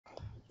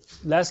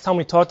last time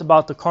we talked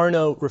about the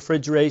Carnot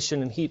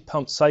refrigeration and heat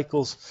pump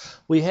cycles,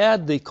 we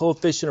had the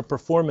coefficient of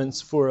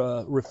performance for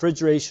a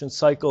refrigeration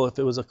cycle if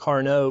it was a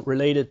Carnot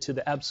related to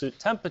the absolute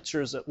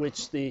temperatures at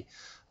which the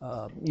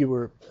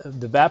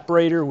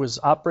evaporator was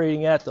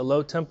operating at, the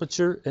low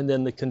temperature, and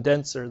then the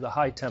condenser, the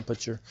high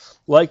temperature.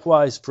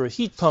 Likewise, for a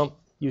heat pump,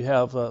 you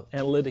have an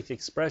analytic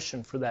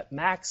expression for that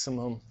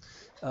maximum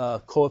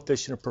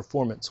coefficient of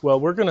performance. Well,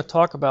 we're going to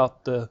talk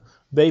about the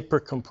vapor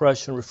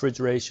compression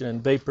refrigeration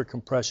and vapor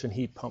compression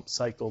heat pump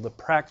cycle, the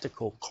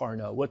practical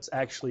Carnot, what's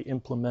actually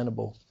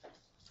implementable.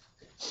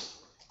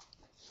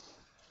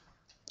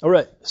 All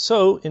right,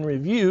 so in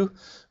review,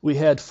 we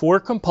had 4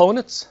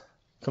 components: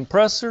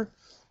 compressor,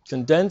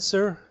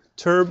 condenser,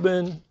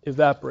 turbine,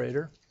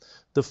 evaporator.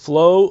 The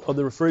flow of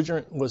the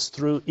refrigerant was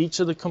through each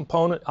of the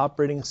components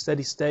operating in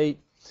steady state.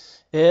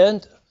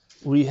 And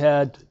we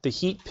had the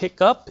heat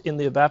pick up in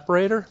the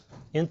evaporator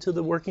into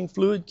the working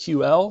fluid,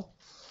 QL.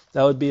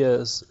 That would be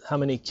as how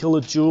many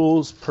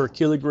kilojoules per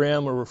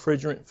kilogram of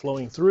refrigerant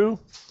flowing through.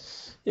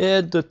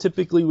 And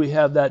typically we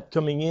have that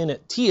coming in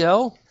at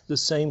TL, the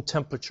same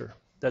temperature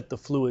that the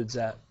fluid's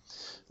at.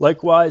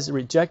 Likewise,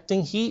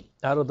 rejecting heat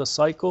out of the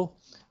cycle,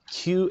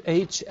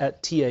 QH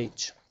at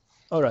TH.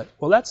 All right,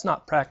 well, that's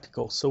not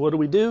practical. So what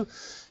do?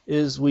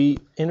 Is we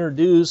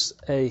introduce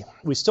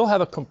we still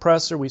have a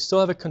compressor, we still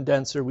have a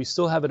condenser, we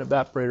still have an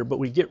evaporator, but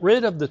we get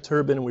rid of the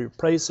turbine and we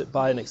replace it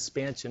by an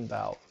expansion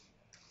valve.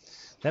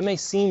 That may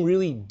seem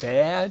really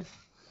bad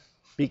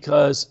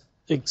because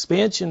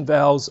expansion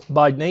valves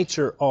by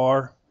nature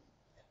are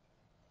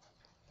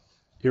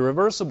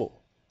irreversible.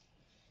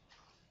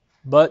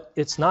 But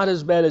it's not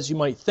as bad as you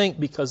might think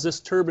because this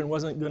turbine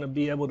wasn't going to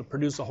be able to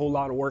produce a whole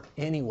lot of work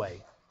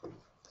anyway.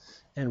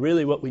 And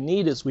really what we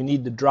need is we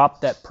need to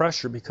drop that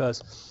pressure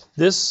because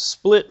this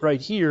split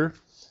right here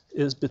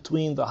is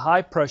between the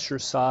high pressure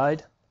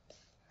side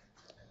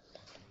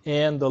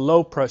and the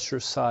low pressure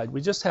side. We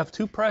just have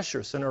 2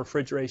 pressures in our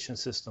refrigeration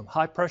system,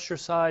 high pressure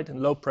side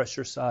and low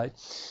pressure side.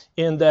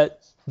 And that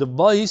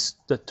device,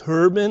 the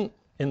turbine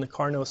in the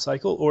Carnot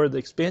cycle or the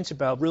expansion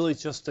valve, really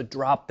is just to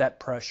drop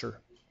that pressure.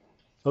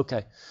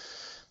 Okay.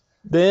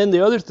 Then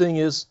the other thing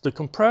is the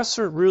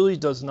compressor really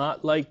does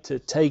not like to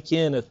take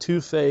in a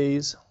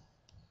 2-phase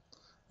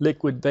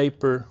liquid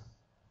vapor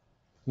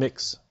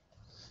mix.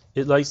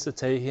 It likes to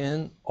take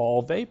in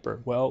all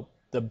vapor. Well,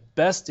 the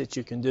best that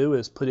you can do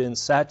is put in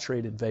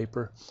saturated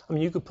vapor. I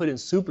mean, you could put in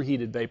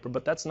superheated vapor,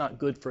 but that's not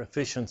good for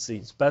efficiency.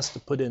 It's best to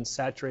put in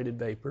saturated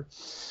vapor,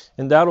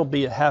 and that'll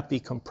be a happy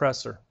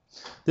compressor.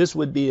 This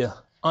would be an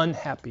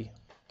unhappy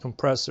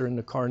compressor in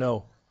the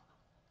Carnot.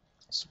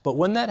 But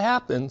when that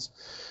happens,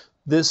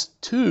 this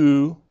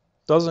too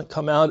doesn't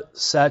come out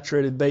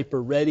saturated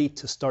vapor ready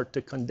to start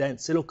to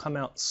condense. It'll come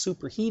out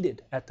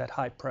superheated at that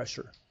high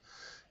pressure.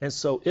 And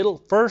so it'll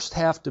first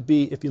have to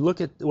be, if you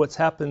look at what's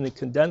happened in the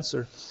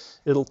condenser,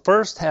 it'll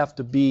first have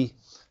to be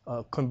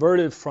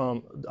converted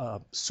from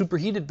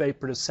superheated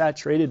vapor to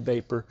saturated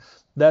vapor.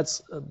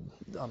 That's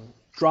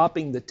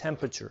dropping the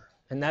temperature,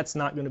 and that's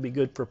not going to be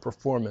good for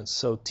performance.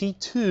 So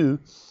T2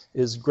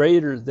 is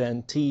greater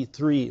than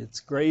T3.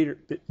 It's greater,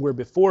 where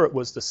before it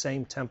was the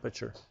same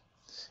temperature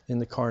in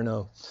the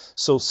Carnot.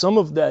 So some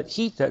of that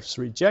heat that's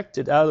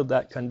rejected out of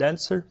that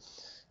condenser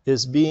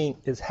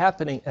is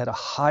happening at a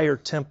higher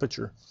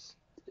temperature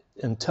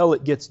until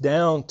it gets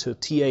down to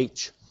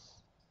TH,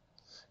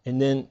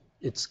 and then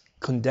it's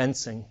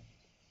condensing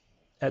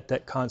at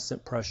that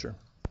constant pressure.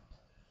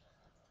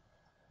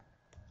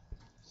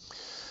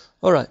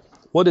 All right,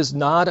 what is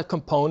not a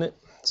component?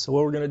 So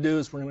what we're going to do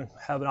is we're going to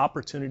have an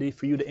opportunity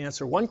for you to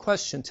answer one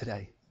question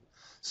today.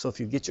 So if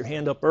you get your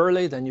hand up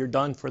early, then you're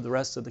done for the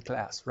rest of the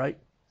class, right?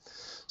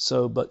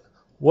 So, but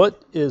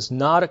what is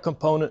not a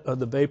component of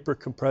the vapor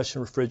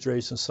compression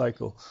refrigeration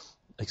cycle?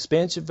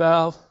 Expansion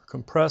valve,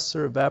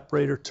 compressor,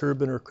 evaporator,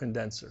 turbine, or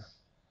condenser?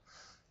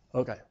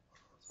 Okay.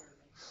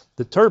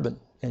 The turbine,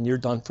 and you're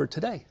done for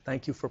today.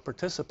 Thank you for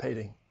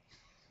participating.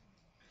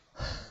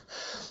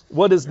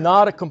 What is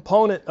not a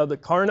component of the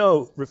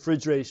Carnot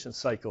refrigeration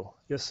cycle?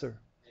 Yes, sir.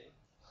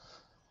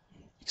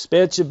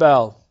 Expansion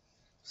valve.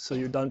 So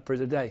you're done for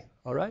today.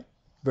 All right?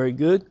 Very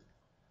good.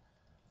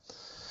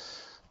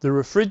 The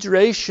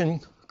refrigeration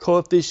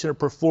coefficient of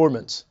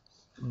performance,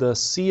 the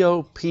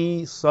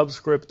COP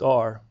subscript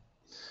R,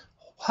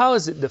 how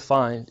is it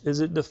defined? Is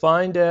it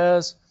defined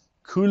as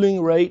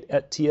cooling rate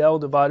at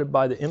TL divided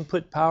by the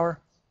input power,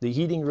 the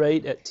heating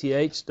rate at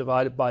TH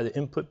divided by the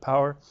input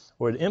power,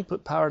 or the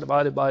input power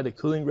divided by the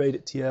cooling rate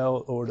at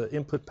TL, or the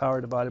input power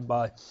divided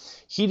by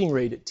heating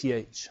rate at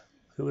TH?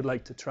 Who would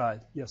like to try?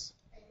 Yes.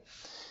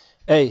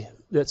 A,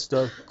 that's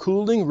the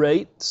cooling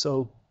rate,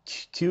 so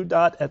Q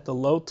dot at the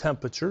low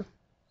temperature,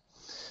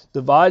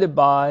 divided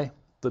by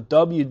the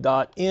W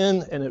dot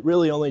in, and it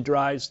really only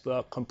drives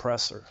the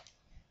compressor.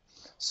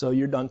 So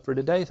you're done for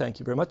today. Thank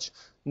you very much.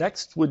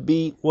 Next would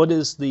be, what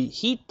is the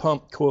heat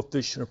pump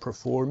coefficient of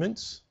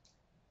performance?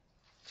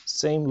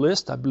 Same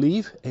list, I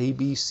believe. A,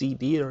 B, C,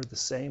 D are the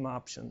same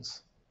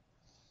options.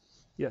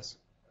 Yes?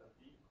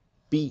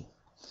 B.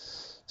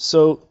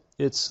 So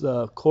it's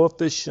the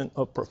coefficient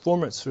of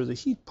performance for the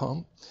heat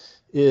pump,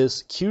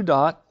 is Q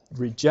dot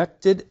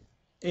rejected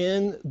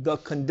in the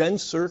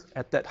condenser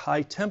at that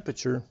high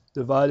temperature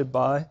divided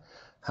by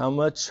how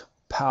much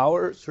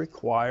power is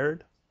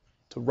required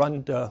to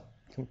run the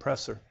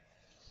compressor.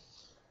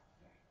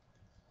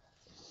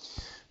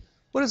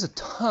 What is a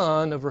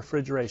ton of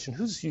refrigeration?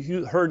 Who's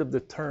heard of the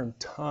term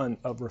ton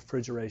of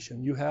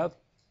refrigeration? You have?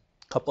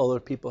 A couple other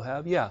people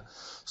have? Yeah.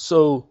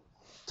 So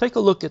take a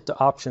look at the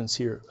options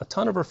here. A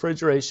ton of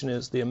refrigeration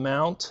is the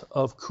amount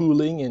of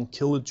cooling in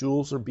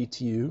kilojoules or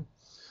BTU,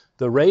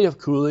 the rate of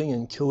cooling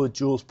in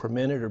kilojoules per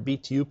minute or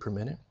BTU per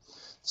minute,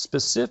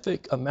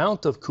 specific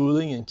amount of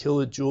cooling in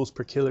kilojoules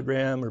per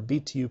kilogram or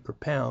BTU per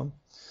pound,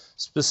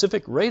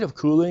 specific rate of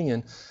cooling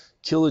in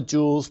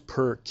kilojoules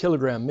per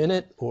kilogram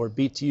minute or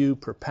BTU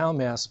per pound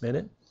mass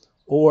minute,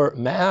 or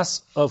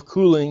mass of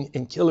cooling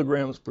in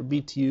kilograms per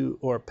BTU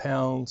or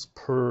pounds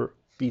per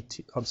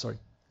BTU. I'm sorry.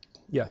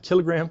 Yeah,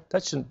 kilogram.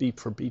 That shouldn't be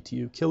per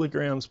BTU.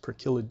 Kilograms per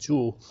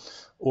kilojoule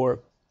or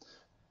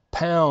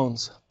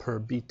pounds per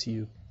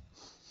BTU.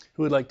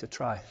 Who would like to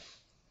try?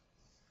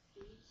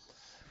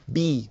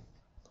 B.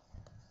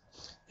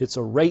 It's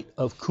a rate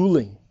of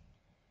cooling.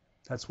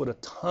 That's what a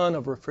ton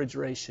of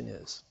refrigeration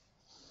is.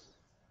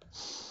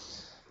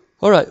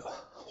 All right,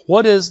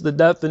 what is the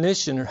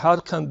definition, or how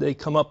come they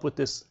come up with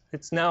this?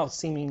 It's now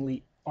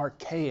seemingly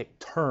archaic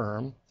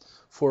term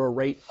for a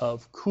rate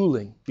of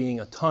cooling being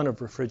a ton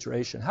of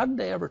refrigeration. How did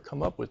they ever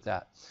come up with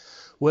that?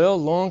 Well, a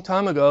long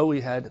time ago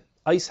we had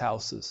ice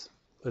houses.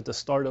 At the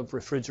start of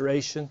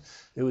refrigeration,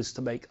 it was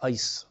to make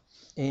ice.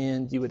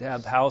 And you would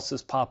have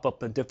houses pop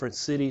up in different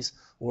cities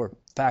or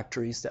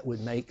factories that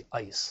would make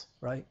ice,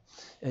 right?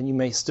 And you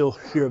may still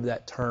hear of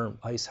that term,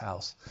 ice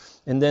house.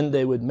 And then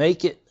they would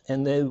make it,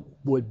 and they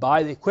would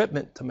buy the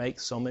equipment to make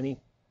so many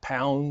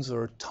pounds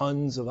or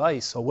tons of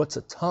ice. So what's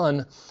a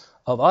ton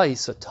of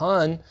ice? A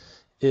ton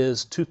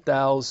is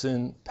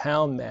 2,000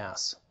 pound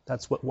mass.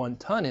 That's what 1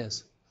 ton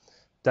is.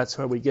 That's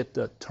where we get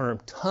the term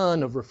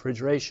ton of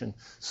refrigeration.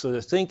 So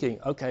they're thinking,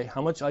 okay,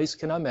 how much ice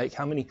can I make?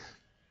 How many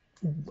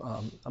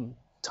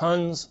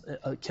tons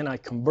can I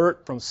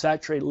convert from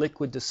saturated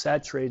liquid to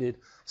saturated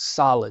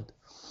solid?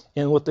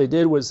 And what they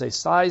did was they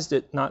sized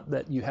it, not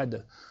that you had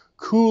to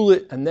cool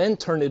it and then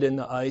turn it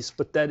into ice,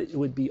 but that it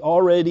would be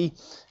already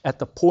at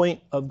the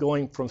point of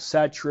going from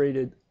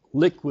saturated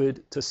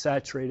liquid to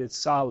saturated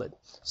solid.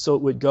 So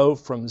it would go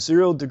from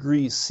 0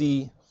 degrees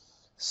C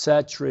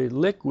saturated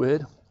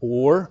liquid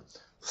or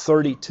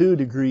 32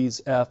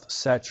 degrees F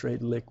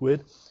saturated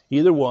liquid,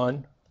 either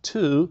one,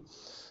 to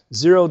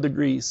 0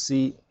 degrees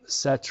C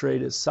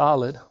saturated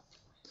solid,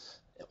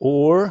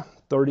 or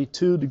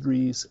 32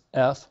 degrees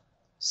F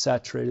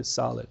saturated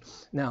solid.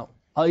 Now,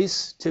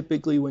 ice,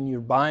 typically when you're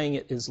buying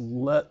it, is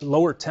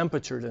lower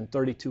temperature than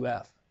 32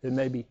 F. It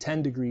may be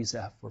 10 degrees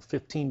F or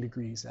 15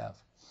 degrees F.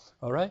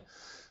 All right?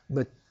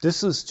 But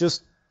this is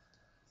just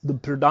the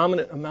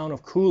predominant amount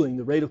of cooling.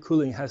 The rate of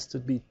cooling has to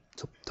be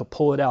to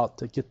pull it out,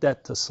 to get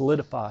that to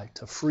solidify,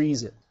 to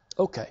freeze it.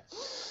 Okay.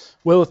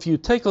 Well, if you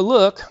take a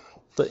look,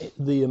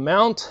 the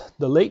amount,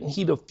 the latent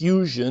heat of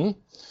fusion,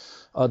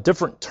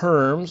 different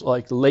terms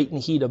like the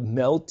latent heat of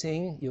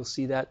melting, you'll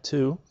see that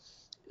too.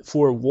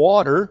 For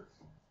water,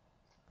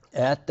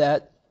 at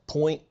that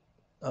point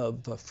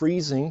of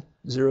freezing,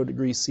 0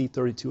 degrees C,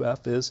 32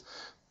 F, is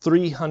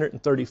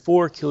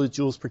 334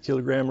 kilojoules per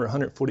kilogram or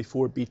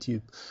 144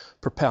 BTU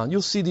per pound.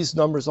 You'll see these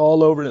numbers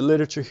all over in the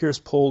literature. Here's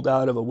pulled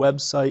out of a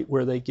website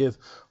where they give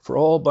for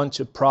all bunch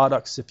of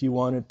products, if you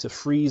wanted to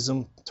freeze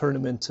them, turn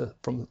them into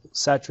from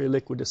saturated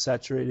liquid to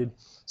saturated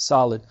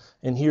solid.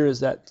 And here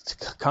is that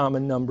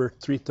common number,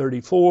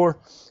 334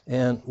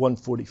 and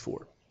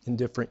 144 in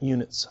different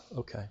units.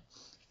 Okay.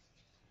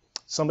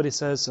 Somebody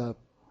says,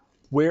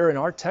 where in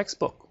our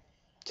textbook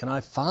can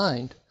I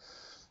find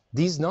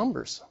these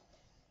numbers?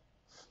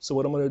 So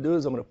what I'm going to do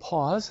is I'm going to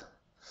pause,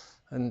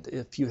 and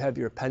if you have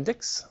your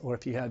appendix or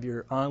if you have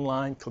your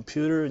online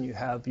computer and you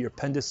have your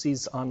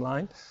appendices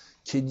online,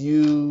 can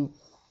you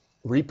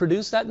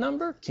reproduce that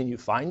number? Can you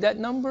find that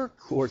number?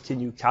 Or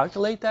can you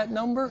calculate that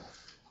number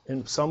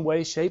in some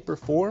way, shape, or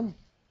form?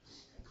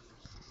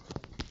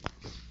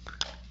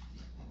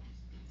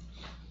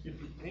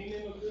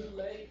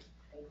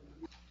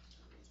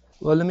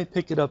 Well, let me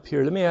pick it up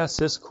here. Let me ask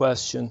this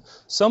question.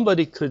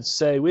 Somebody could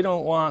say, we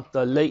don't want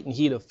the latent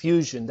heat of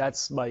fusion.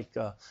 That's like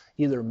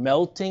either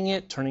melting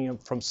it, turning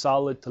it from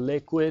solid to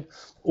liquid,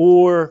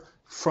 or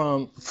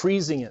from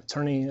freezing it,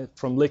 turning it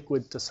from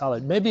liquid to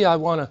solid. Maybe I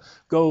want to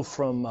go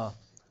from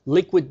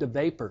liquid to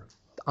vapor.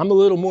 I'm a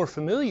little more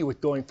familiar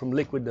with going from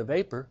liquid to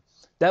vapor.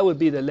 That would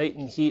be the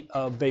latent heat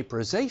of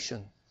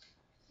vaporization.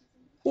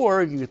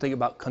 Or you could think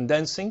about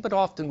condensing, but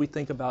often we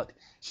think about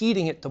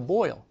heating it to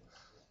boil.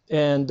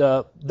 And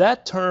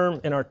that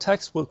term in our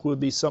textbook would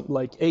be something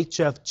like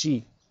HFG.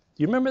 Do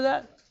you remember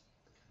that?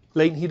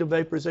 Latent heat of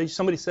vaporization.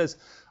 Somebody says,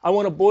 I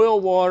want to boil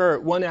water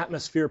at 1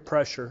 atmosphere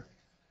pressure.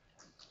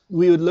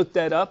 We would look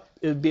that up.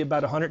 It would be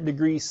about 100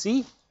 degrees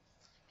C,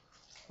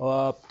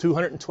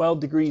 212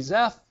 degrees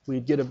F.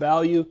 We'd get a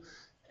value,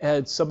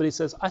 and somebody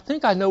says, I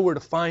think I know where to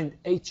find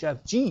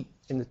HFG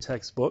in the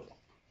textbook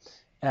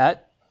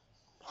at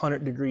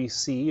 100 degrees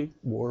C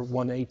or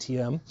 1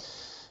 atm.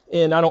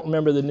 And I don't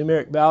remember the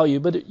numeric value,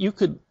 but you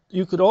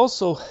could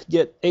also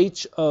get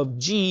H of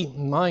G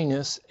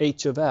minus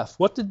H of F.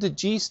 What did the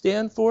G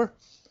stand for?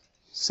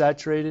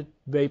 Saturated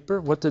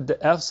vapor. What did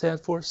the F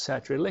stand for?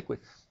 Saturated liquid.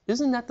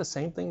 Isn't that the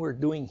same thing we're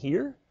doing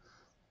here?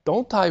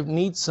 Don't I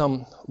need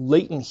some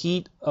latent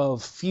heat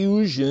of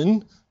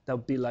fusion? That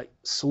would be like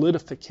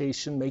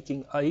solidification,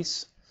 making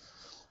ice.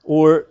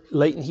 Or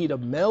latent heat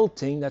of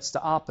melting, that's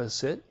the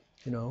opposite.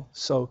 You know,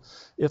 so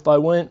if I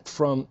went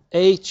from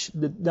H,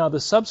 now the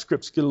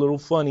subscripts get a little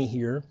funny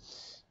here.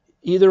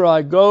 Either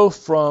I go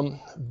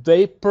from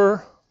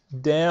vapor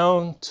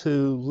down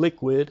to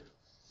liquid,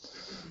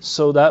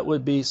 so that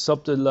would be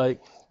something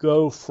like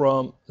go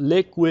from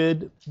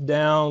liquid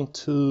down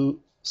to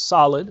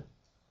solid,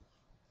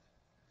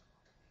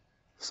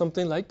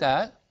 something like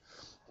that.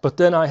 But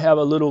then I have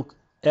a little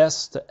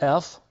S to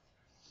F,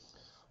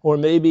 or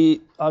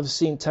maybe I've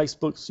seen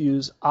textbooks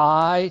use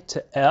I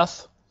to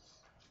F.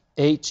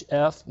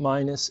 HF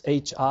minus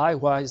HI.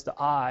 Why is the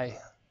I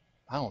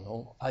don't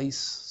know, ice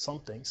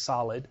something,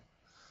 solid.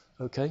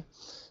 Okay?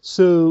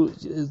 So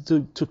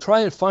to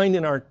try and find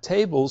in our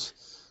tables,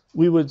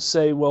 we would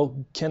say,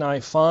 well, can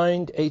I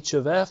find H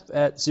of F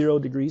at 0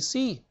 degrees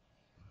C?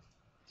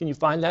 Can you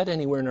find that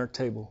anywhere in our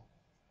table?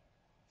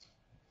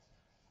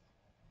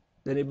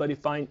 Did anybody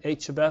find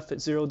H of F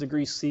at 0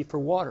 degrees C for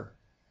water?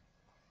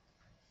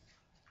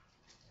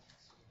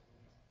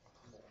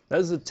 That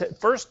is the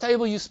first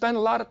table you spent a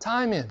lot of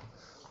time in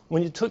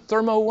when you took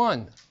Thermo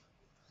 1.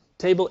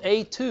 Table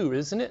A2,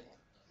 isn't it?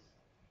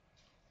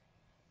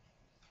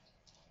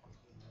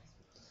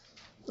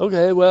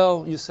 Okay,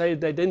 well, you say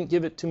they didn't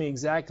give it to me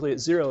exactly at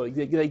 0.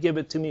 They give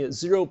it to me at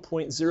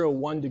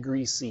 0.01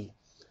 degrees C.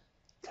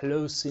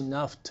 Close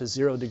enough to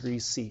 0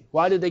 degrees C.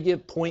 Why did they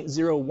give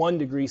 0.01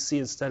 degrees C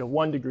instead of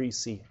 1 degree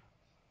C?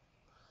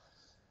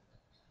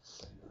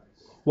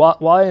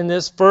 Why in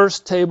this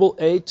first table,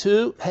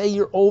 A2? Hey,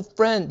 your old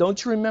friend,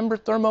 don't you remember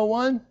Thermo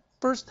 1?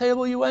 First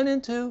table you went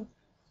into.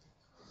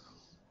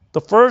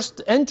 The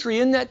first entry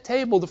in that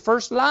table, the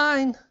first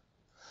line.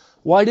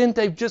 Why didn't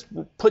they just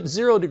put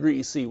 0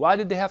 degrees C? Why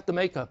did they have to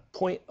make a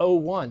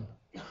 0.01?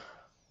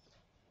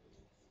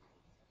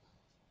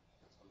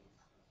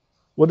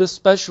 What is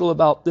special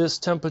about this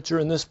temperature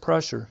and this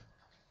pressure?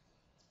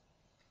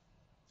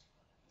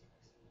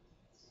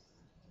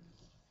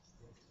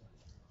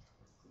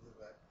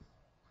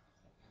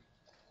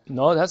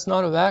 No, that's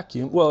not a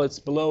vacuum. Well, it's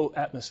below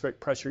atmospheric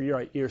pressure. You're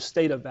right. You're a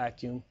state of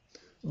vacuum.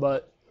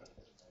 But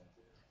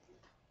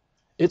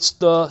it's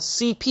the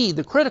CP,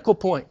 the critical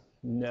point.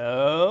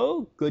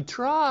 No, good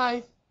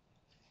try.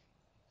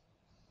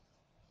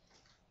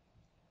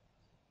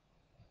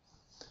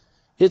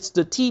 It's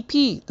the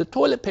TP, the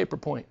toilet paper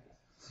point.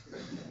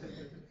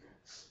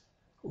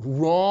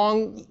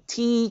 Wrong.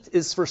 T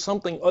is for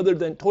something other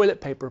than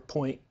toilet paper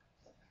point.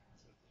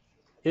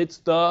 It's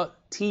the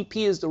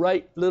TP is the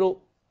right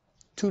little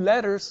 2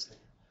 letters.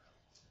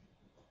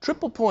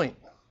 Triple point.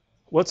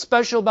 What's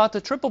special about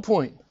the triple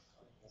point?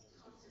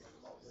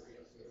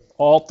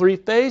 All 3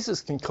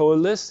 phases can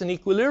coalesce in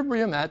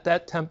equilibrium at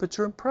that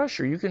temperature and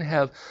pressure. You can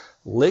have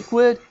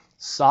liquid,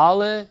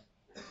 solid,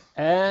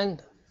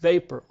 and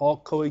vapor all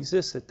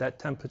coexist at that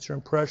temperature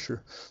and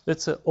pressure.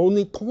 That's the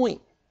only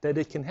point that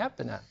it can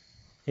happen at,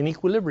 in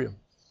equilibrium.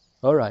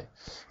 All right.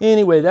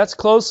 Anyway, that's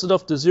close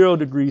enough to 0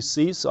 degrees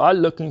C, so I'm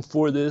looking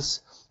for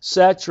this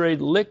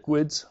saturated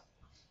liquids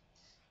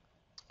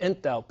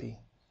enthalpy.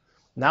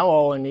 Now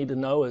all I need to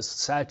know is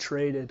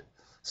saturated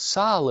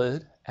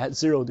solid at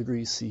 0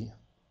 degrees C.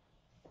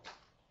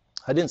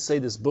 I didn't say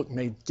this book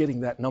made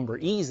getting that number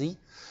easy.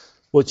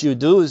 What you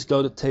do is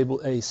go to table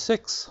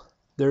A6.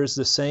 There's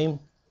the same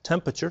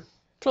temperature,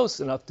 close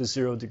enough to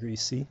 0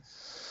 degrees C.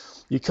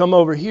 You come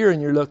over here and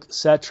you look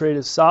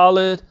saturated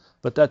solid,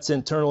 but that's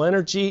internal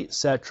energy,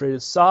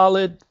 saturated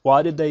solid.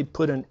 Why did they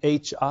put an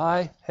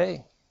HI?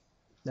 Hey,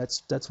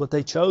 that's what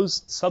they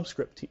chose,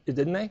 subscript,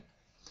 didn't they?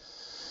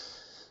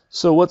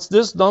 So what's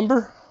this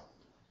number?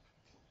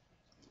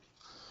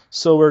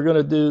 So we're going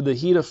to do the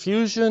heat of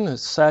fusion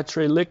is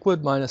saturated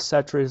liquid minus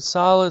saturated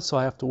solid. So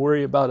I have to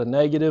worry about a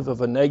negative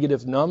of a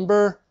negative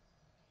number.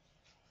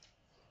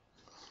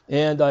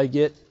 And I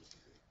get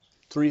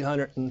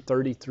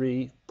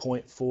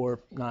 333.4,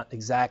 not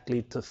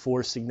exactly to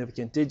 4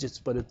 significant digits,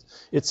 but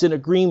it's in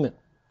agreement.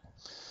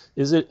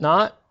 Is it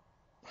not?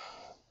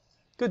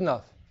 Good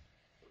enough.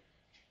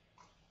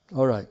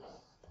 All right.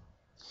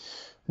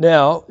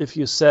 Now, if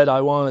you said I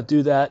want to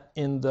do that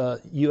in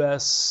the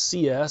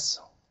USCS,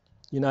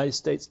 United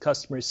States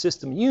Customary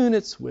System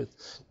Units with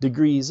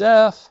degrees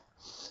F,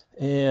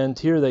 and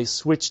here they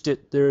switched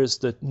it. There is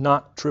the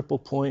not triple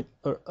point,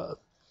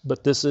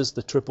 but this is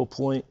the triple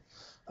point.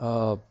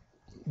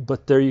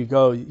 But there you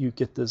go. You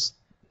get this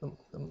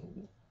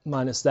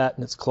minus that,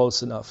 and it's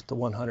close enough to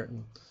 100.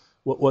 And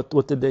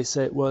what did they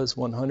say it was?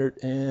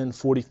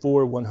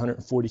 144,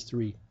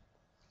 143.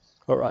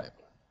 All right.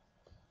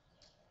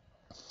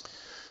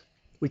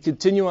 We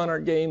continue on our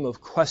game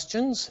of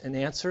questions and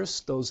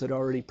answers. Those that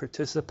already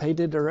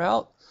participated are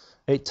out.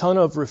 A ton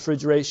of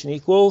refrigeration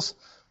equals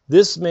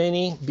this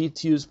many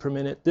BTUs per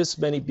minute, this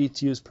many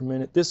BTUs per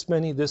minute, this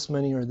many,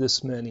 or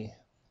this many.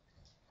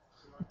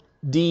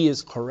 D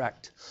is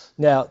correct.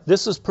 Now,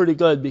 this is pretty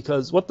good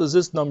because what does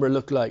this number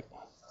look like?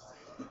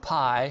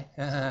 Pi.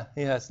 Yeah,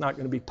 it's not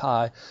going to be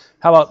pi.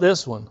 How about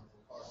this one?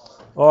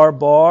 R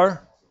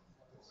bar,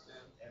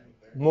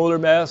 molar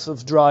mass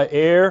of dry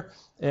air.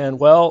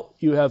 And, well,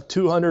 you have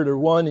 200 or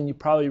 1, and you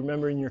probably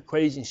remember in your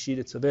equation sheet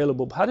it's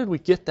available. But how did we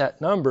get that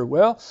number?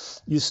 Well,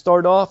 you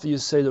start off, you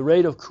say the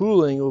rate of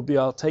cooling will be,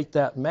 I'll take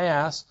that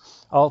mass,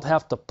 I'll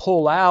have to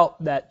pull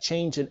out that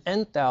change in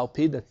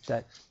enthalpy,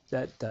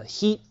 that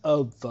heat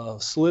of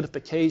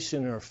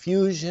solidification or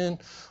fusion,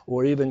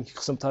 or even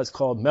sometimes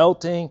called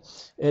melting,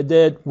 and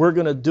then we're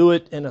going to do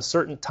it in a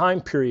certain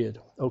time period,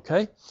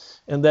 okay?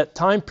 And that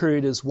time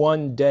period is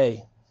 1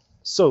 day.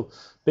 So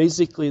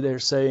basically they're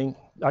saying,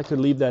 I could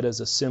leave that as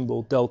a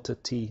symbol, delta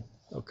T,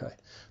 okay?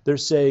 They're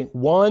saying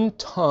 1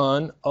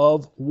 ton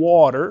of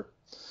water,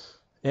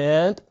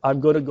 and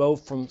I'm going to go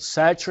from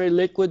saturated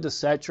liquid to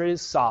saturated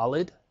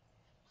solid,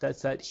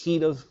 that's that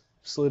heat of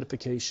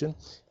solidification,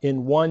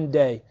 in 1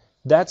 day.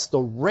 That's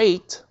the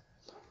rate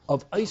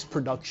of ice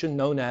production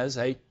known as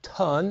a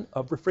ton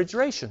of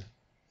refrigeration.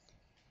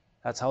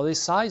 That's how they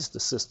sized the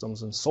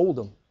systems and sold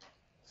them.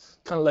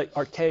 Kind of like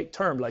archaic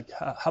term, like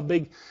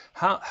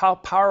how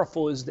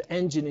powerful is the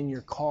engine in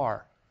your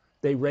car?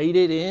 They rate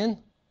it in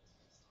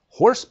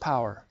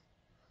horsepower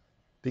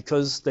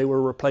because they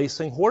were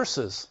replacing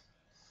horses.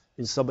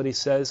 And somebody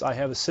says, I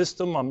have a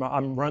system,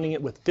 I'm running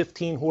it with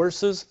 15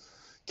 horses.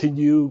 Can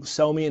you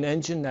sell me an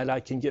engine that I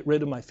can get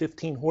rid of my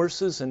 15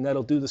 horses and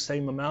that'll do the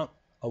same amount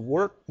of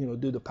work,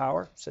 do the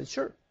power? I said,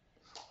 sure.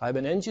 I have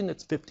an engine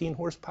that's 15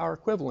 horsepower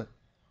equivalent.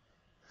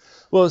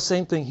 Well, the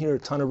same thing here, a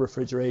ton of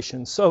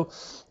refrigeration. So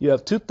you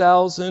have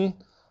 2,000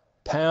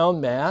 pound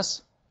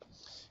mass,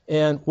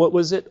 and what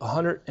was it?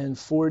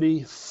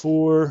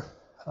 144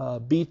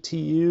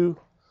 BTU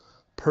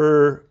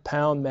per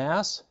pound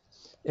mass.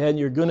 And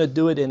you're going to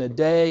do it in a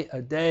day.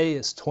 A day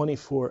is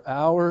 24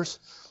 hours.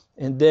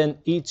 And then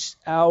each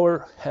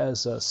hour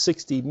has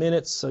 60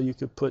 minutes, so you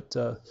could put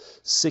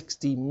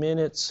 60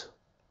 minutes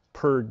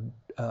per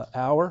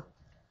hour.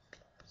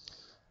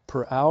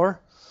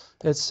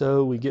 And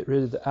so we get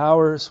rid of the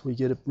hours, we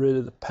get rid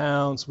of the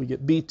pounds, we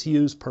get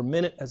BTUs per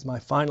minute as my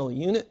final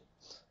unit.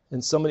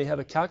 And somebody have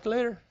a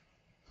calculator?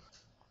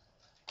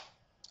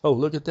 Oh,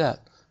 look at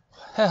that.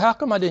 How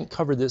come I didn't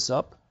cover this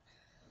up?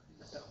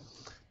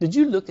 Did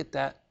you look at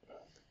that?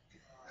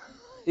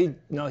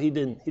 No, he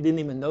didn't. He didn't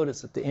even notice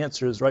that the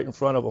answer is right in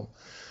front of him.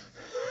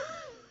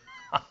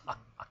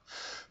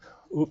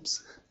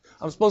 Oops.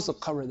 I'm supposed to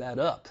cover that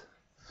up.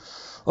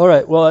 All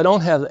right, well, I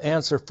don't have the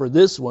answer for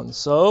this one,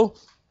 so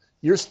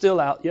you're still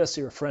out. Yes,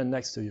 your friend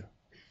next to you.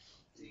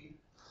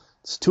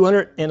 It's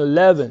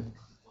 211.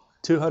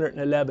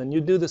 211. You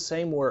do the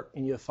same work,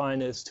 and you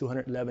find it's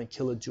 211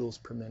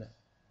 kilojoules per minute.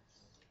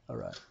 All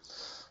right.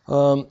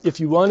 If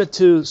you wanted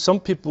to, some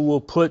people will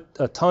put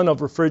a ton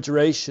of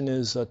refrigeration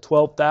is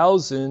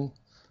 12,000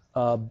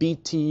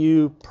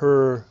 BTU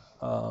per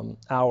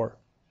hour.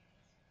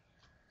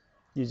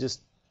 You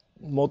just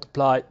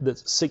multiply the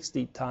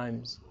 60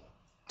 times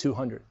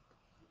 200,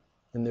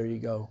 and there you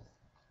go.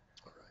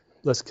 All right.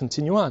 Let's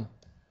continue on.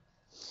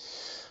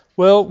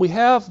 Well, we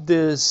have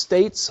the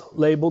states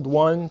labeled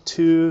 1,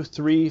 2,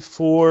 3,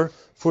 4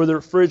 for the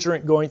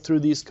refrigerant going through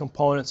these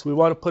components. We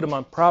want to put them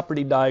on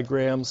property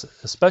diagrams,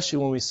 especially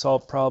when we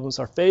solve problems.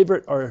 Our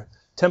favorite are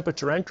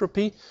temperature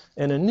entropy,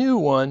 and a new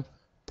one,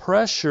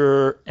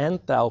 pressure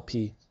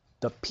enthalpy,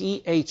 the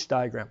pH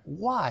diagram.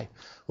 Why?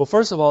 Well,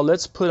 first of all,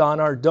 let's put on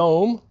our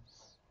dome,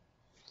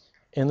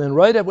 and then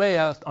right away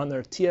on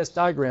our TS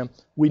diagram,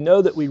 we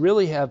know that we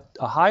really have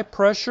a high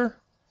pressure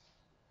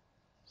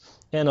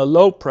and a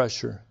low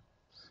pressure.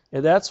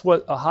 And that's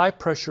what a high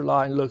pressure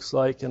line looks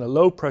like and a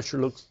low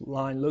pressure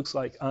line looks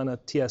like on a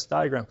TS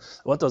diagram.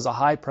 What does a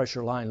high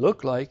pressure line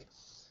look like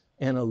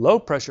and a low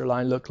pressure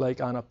line look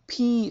like on a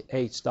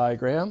pH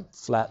diagram?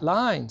 Flat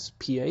lines,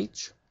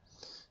 pH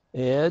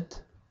and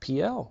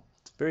PL.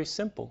 It's very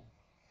simple.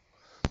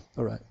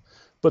 All right.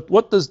 But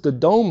what does the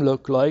dome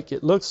look like?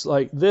 It looks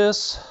like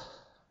this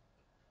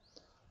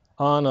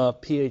on a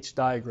pH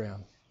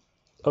diagram.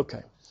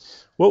 Okay.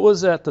 What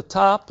was at the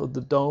top of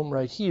the dome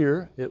right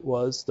here? It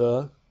was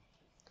the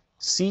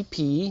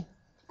CP,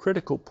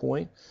 critical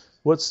point.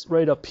 What's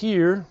right up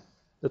here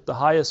at the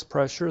highest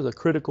pressure, the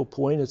critical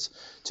point, it's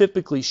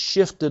typically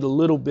shifted a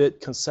little bit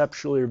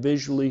conceptually or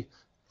visually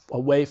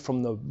away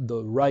from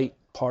the right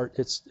part.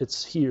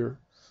 It's here,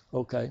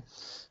 okay?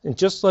 And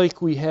just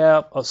like we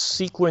have a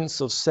sequence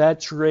of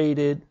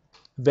saturated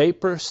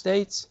vapor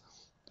states,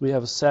 we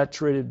have a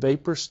saturated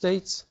vapor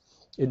states,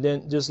 and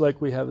then just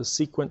like we have a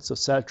sequence of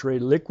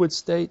saturated liquid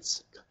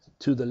states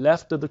to the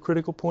left of the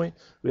critical point,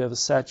 we have a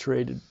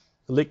saturated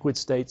liquid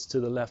states to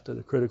the left of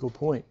the critical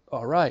point.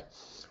 All right.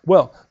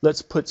 Well,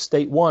 let's put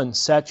state 1,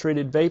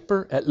 saturated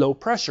vapor at low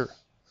pressure.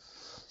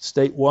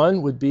 State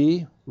 1 would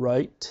be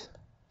right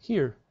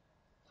here.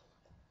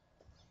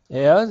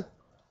 And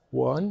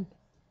 1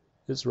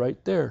 is right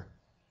there.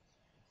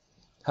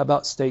 How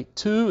about state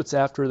 2? It's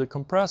after the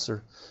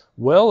compressor.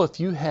 Well, if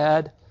you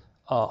had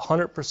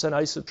 100%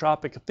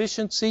 isotropic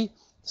efficiency,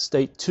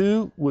 state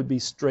 2 would be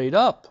straight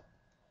up.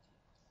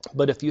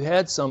 But if you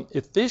had some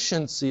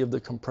efficiency of the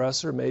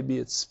compressor, maybe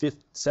it's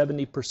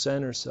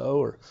 70% or so,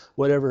 or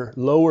whatever,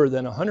 lower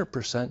than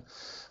 100%,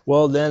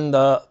 well, then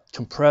the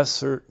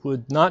compressor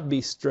would not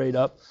be straight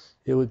up.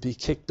 It would be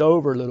kicked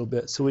over a little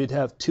bit. So we'd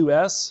have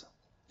 2S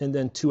and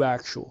then 2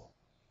 actual.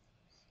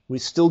 We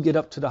still get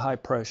up to the high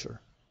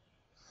pressure.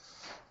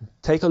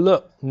 Take a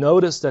look.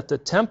 Notice that the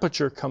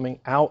temperature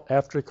coming out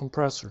after the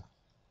compressor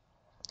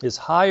is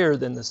higher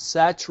than the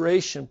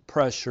saturation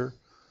pressure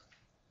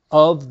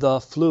of the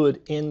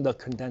fluid in the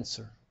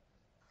condenser.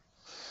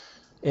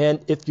 And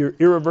if your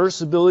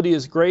irreversibility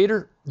is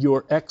greater,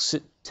 your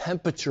exit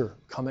temperature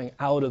coming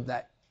out of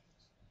that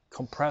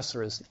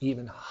compressor is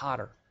even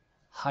hotter,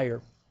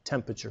 higher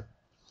temperature.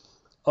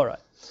 All right.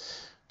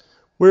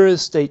 Where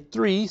is state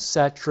 3,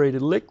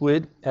 saturated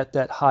liquid at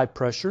that high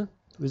pressure?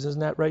 Isn't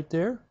that right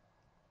there?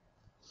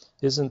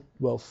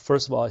 Well,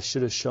 first of all, I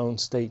should have shown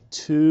state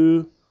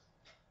 2.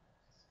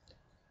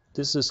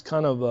 This is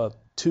kind of a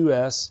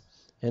 2S,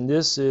 and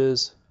this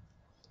is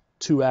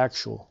 2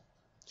 actual,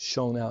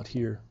 shown out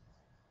here.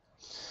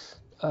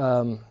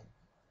 The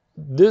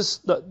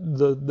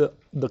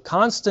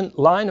constant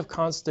line of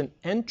constant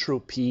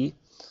entropy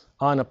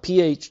on a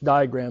pH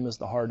diagram is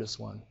the hardest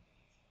one.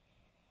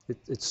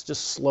 It's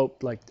just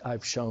sloped like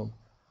I've shown.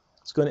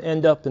 It's going to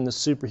end up in the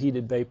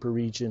superheated vapor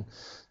region,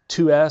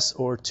 2S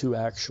or 2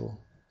 actual.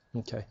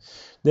 Okay.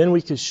 Then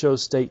we could show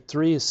state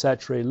 3 is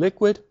saturated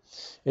liquid.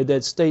 And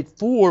then state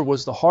 4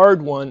 was the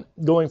hard one,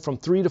 going from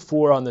 3 to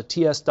 4 on the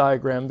TS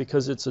diagram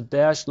because it's a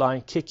dashed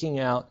line kicking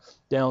out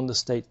down to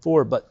state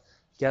 4. But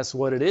guess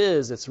what it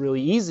is? It's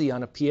really easy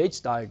on a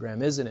pH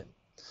diagram, isn't it?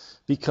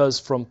 Because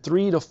from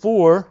 3 to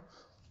 4,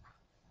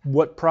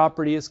 what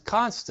property is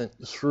constant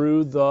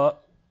through the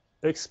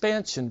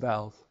expansion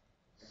valve?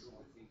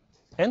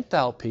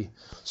 Enthalpy.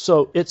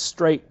 So it's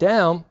straight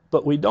down,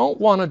 but we don't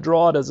want to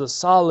draw it as a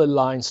solid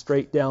line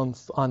straight down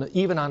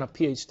even on a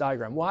pH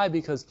diagram. Why?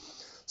 Because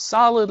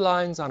solid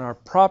lines on our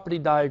property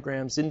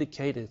diagrams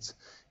indicate it's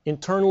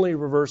internally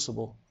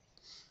reversible,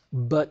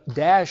 but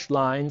dashed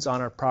lines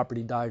on our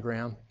property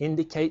diagram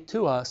indicate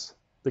to us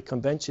the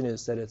convention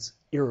is that it's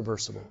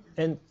irreversible.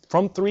 And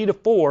from 3 to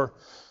 4,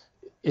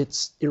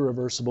 it's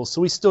irreversible,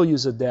 so we still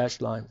use a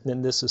dashed line.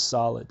 And this is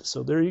solid.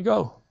 So there you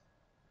go.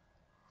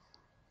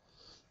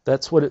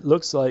 That's what it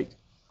looks like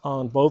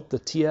on both the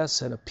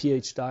TS and a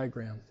pH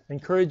diagram. I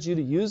encourage you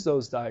to use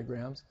those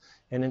diagrams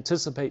and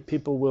anticipate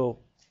people will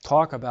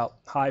talk about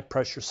high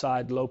pressure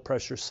side, low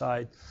pressure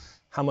side,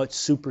 how much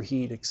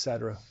superheat,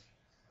 etc.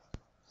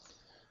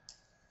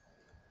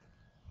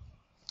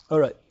 All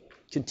right,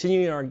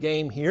 continuing our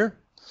game here.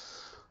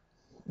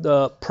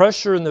 The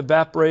pressure in the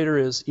evaporator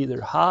is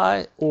either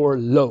high or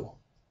low.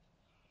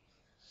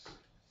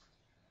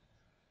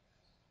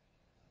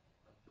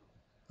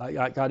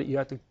 I got it. You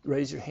have to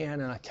raise your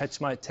hand and I catch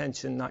my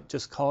attention, not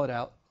just call it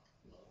out.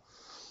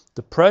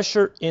 The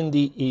pressure in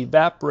the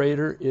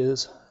evaporator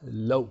is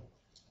low.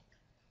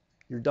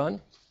 You're done?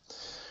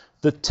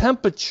 The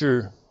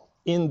temperature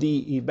in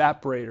the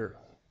evaporator,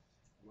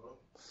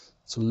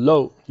 it's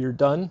low. You're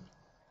done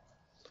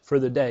for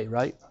the day,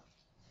 right?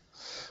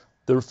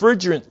 The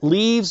refrigerant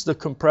leaves the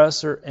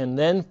compressor and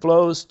then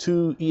flows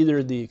to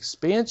either the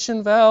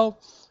expansion valve,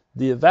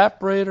 the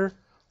evaporator,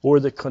 or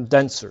the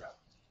condenser.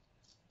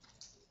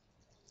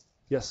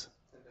 Yes?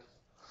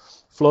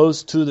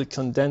 Flows to the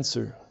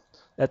condenser.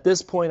 At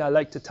this point, I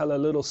like to tell a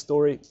little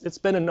story. It's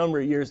been a number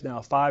of years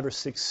now, 5 or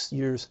 6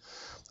 years.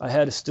 I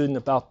had a student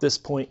about this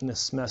point in the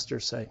semester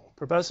say,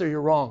 "Professor,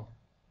 you're wrong.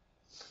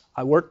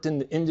 I worked in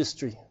the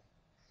industry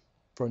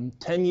for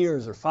 10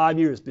 years or 5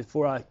 years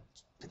before I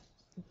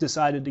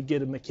decided to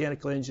get a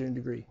mechanical engineering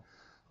degree.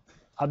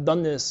 I've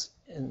done this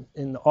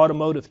in the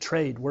automotive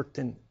trade, worked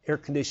in air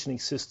conditioning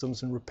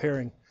systems and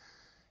repairing.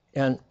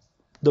 And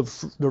the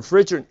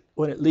refrigerant,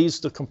 when it leaves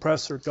the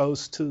compressor,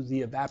 goes to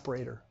the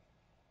evaporator.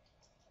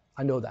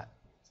 I know that."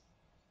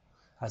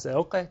 I said,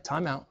 "Okay,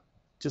 time out.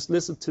 Just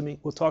listen to me.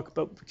 We'll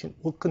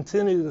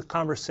continue the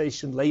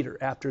conversation later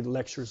after the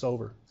lecture is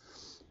over."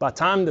 By the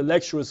time the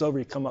lecture was over,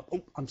 you come up,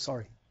 "Oh, I'm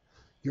sorry.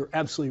 You're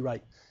absolutely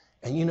right.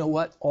 And you know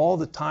what? All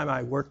the time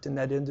I worked in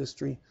that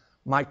industry,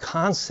 my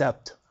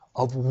concept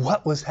of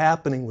what was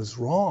happening was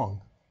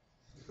wrong."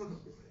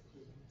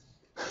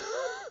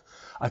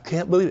 I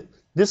can't believe it.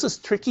 This is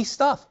tricky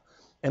stuff.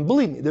 And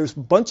believe me, there's a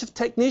bunch of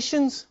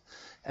technicians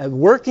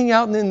working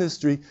out in the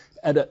industry,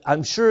 and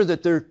I'm sure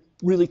that they're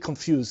really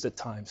confused at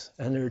times.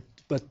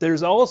 But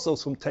there's also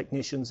some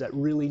technicians that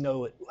really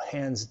know it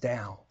hands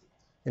down.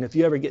 And if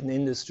you ever get in the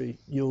industry,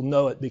 you'll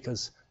know it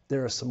because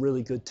there are some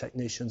really good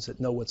technicians that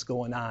know what's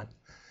going on.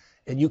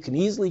 And you can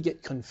easily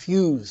get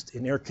confused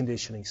in air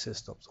conditioning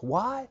systems.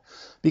 Why?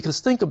 Because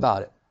think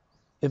about it.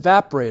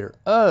 Evaporator.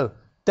 Oh,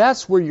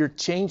 that's where you're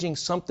changing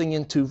something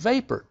into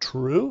vapor.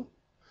 True.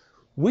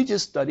 We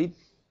just studied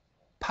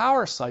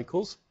power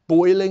cycles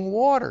boiling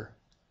water.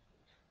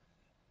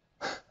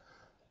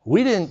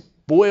 We didn't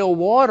boil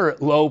water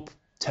at low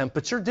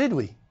temperature, did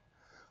we?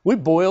 We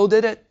boiled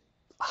it at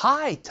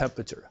high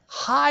temperature,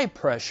 high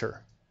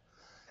pressure.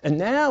 And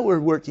now we're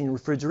working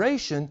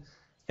refrigeration,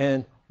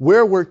 and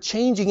where we're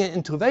changing it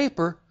into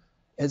vapor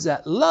is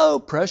at low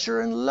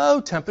pressure and low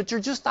temperature,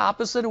 just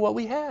opposite of what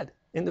we had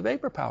in the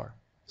vapor power.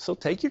 So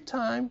take your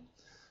time.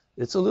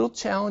 It's a little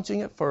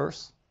challenging at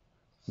first.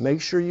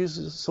 Make sure you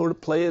sort of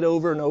play it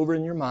over and over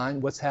in your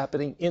mind, what's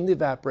happening in the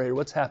evaporator,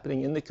 what's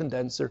happening in the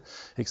condenser,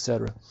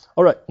 etc.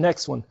 All right,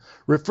 next one.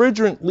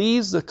 Refrigerant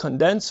leaves the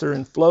condenser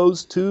and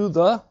flows to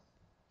the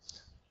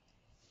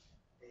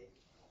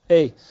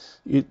A.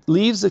 It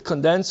leaves the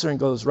condenser and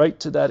goes right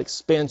to that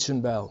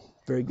expansion valve.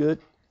 Very good.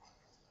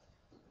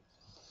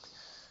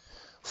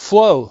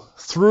 Flow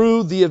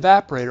through the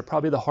evaporator,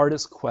 probably the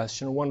hardest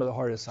question, or one of the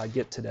hardest I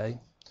get today,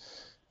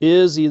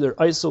 is either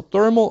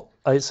isothermal,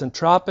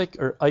 isentropic,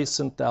 or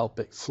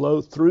isenthalpic. Flow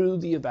through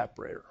the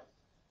evaporator.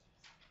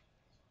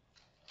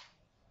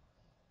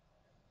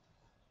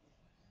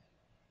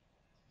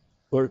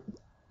 Or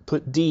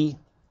put D,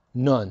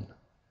 none.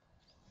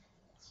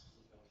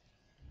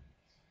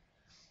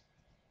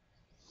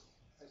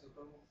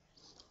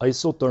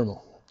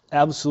 Isothermal,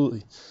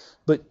 absolutely.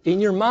 But in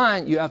your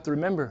mind, you have to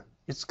remember,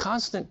 it's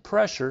constant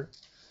pressure.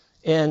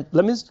 And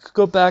let me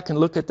go back and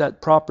look at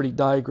that property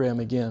diagram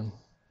again.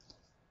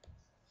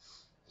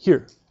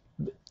 Here,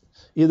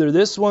 either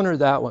this one or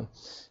that one.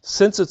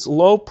 Since it's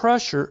low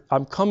pressure,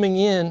 I'm coming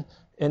in,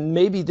 and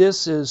maybe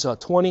this is a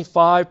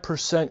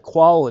 25%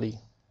 quality.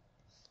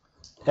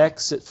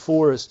 Exit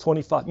 4 is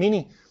 25,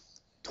 meaning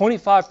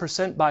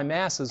 25% by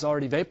mass is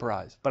already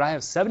vaporized, but I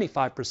have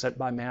 75%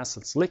 by mass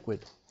that's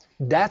liquid.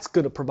 That's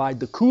going to provide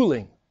the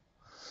cooling.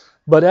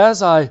 But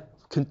as I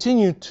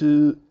continue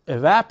to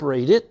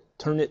evaporate it,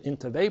 turn it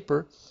into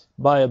vapor,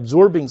 by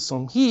absorbing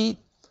some heat,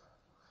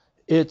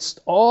 it's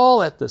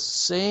all at the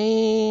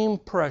same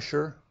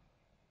pressure,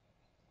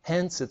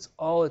 hence it's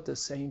all at the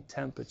same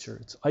temperature.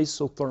 It's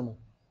isothermal.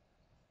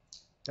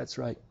 That's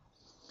right.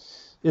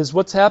 Is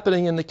what's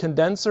happening in the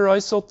condenser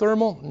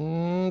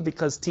isothermal?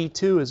 Because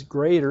T2 is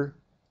greater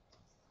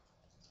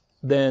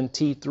than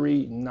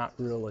T3, not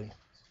really.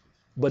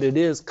 But it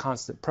is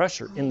constant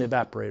pressure in the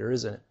evaporator,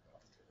 isn't it?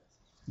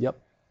 Yep.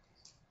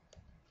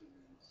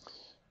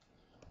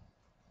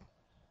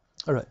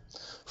 All right.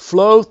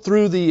 Flow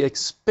through the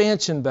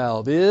expansion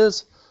valve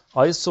is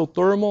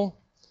isothermal,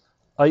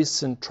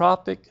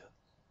 isentropic,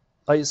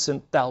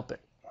 isenthalpic.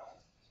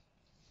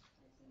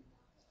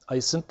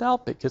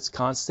 Isenthalpic, it's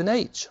constant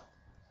H.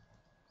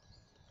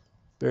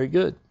 Very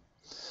good.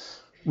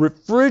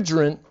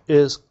 Refrigerant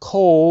is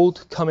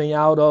cold coming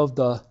out of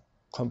the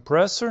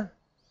compressor,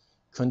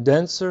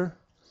 condenser,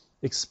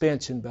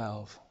 expansion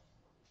valve.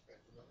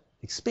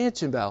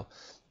 Expansion valve.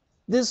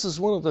 This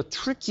is one of the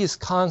trickiest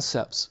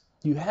concepts.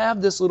 You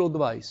have this little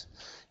device.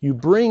 You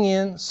bring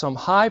in some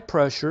high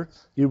pressure,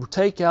 you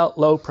take out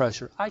low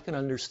pressure. I can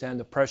understand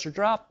the pressure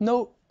drop,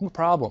 no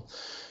problem.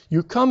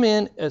 You come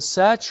in as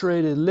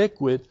saturated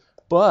liquid,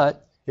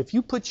 but if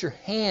you put your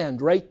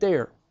hand right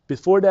there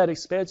before that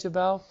expansion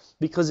valve,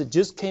 because it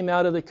just came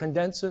out of the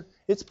condenser,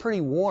 it's pretty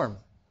warm.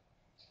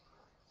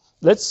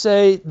 Let's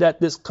say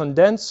that this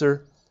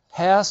condenser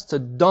has to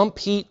dump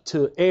heat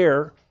to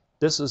air.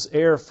 This is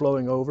air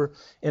flowing over,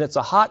 and it's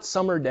a hot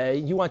summer day.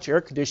 You want your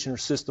air conditioner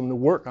system to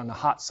work on a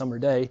hot summer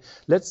day.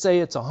 Let's say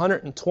it's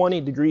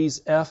 120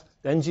 degrees F.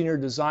 The engineer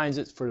designs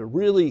it for a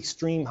really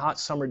extreme hot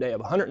summer day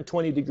of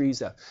 120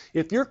 degrees F.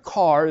 If your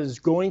car is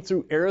going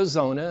through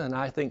Arizona, and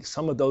I think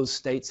some of those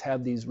states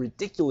have these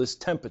ridiculous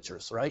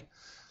temperatures, right?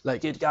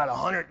 Like it got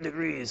 100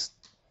 degrees.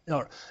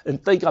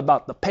 And think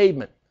about the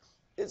pavement.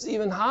 It's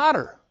even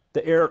hotter,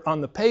 the air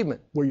on the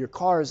pavement where your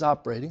car is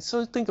operating.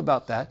 So think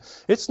about that.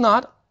 It's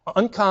not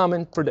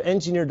uncommon for the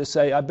engineer to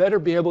say, I better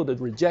be able to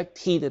reject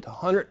heat at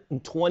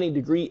 120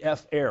 degree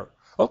F air.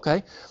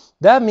 Okay,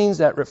 that means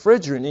that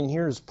refrigerant in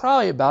here is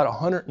probably about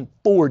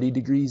 140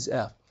 degrees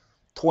F,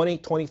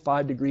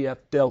 25 degree F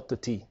delta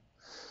T.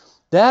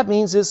 That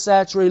means this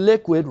saturated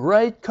liquid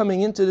right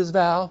coming into this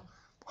valve,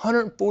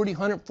 140,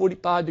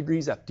 145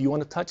 degrees F. Do you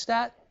want to touch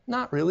that?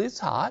 Not really, it's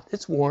hot,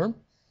 it's warm.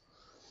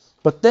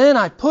 But then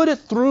I put it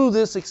through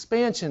this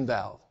expansion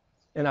valve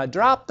and I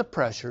drop the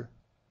pressure.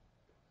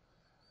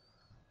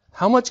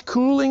 How much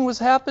cooling was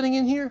happening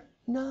in here?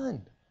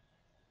 None.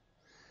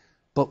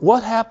 But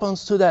what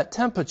happens to that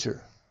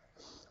temperature?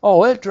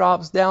 Oh, it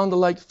drops down to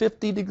like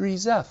 50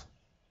 degrees F.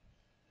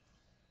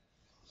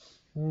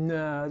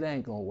 No, that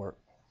ain't going to work.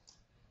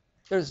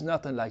 There's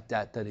nothing like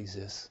that that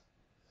exists.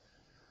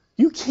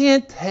 You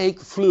can't take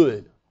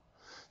fluid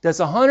that's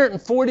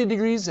 140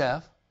 degrees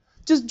F,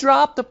 just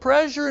drop the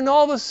pressure, and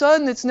all of a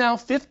sudden it's now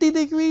 50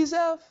 degrees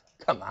F?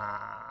 Come on.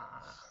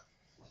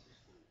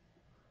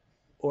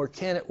 Or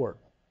can it work?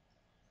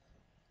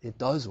 It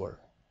does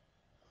work.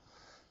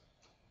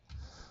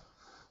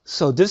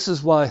 So this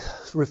is why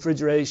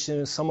refrigeration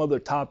and some other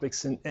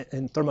topics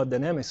in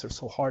thermodynamics are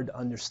so hard to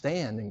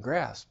understand and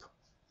grasp.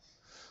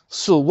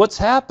 So what's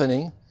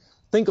happening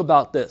think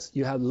about this.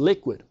 You have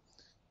liquid.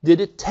 Did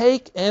it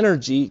take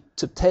energy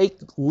to take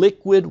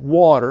liquid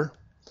water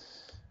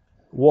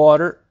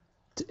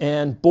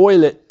and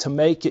boil it to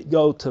make it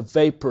go to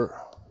vapor?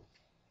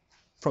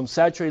 From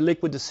saturated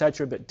liquid to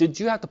saturated vapor. Did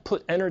you have to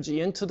put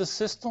energy into the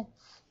system?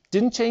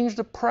 Didn't change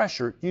the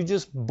pressure. You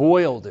just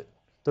boiled it.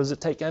 Does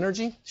it take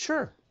energy?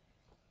 Sure.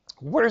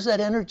 Where's that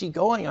energy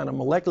going on a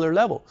molecular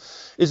level?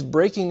 It's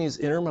breaking these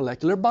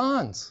intermolecular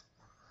bonds.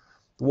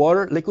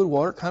 Liquid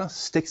water kind of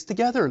sticks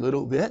together a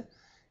little bit,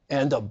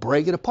 and to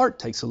break it apart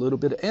takes a little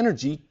bit of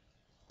energy,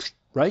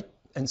 right?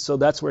 And so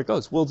that's where it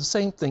goes. Well, the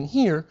same thing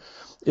here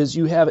is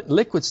you have it in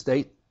liquid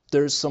state.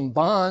 There's some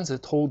bonds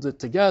that hold it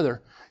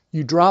together.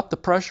 You drop the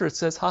pressure, it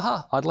says,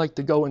 haha, I'd like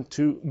to go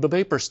into the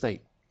vapor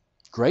state.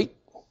 Great.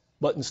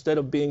 But instead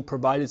of being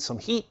provided some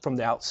heat from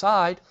the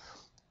outside,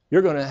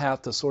 you're going to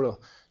have to sort of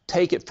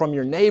take it from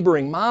your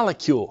neighboring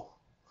molecule.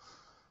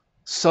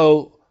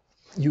 So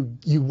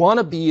you want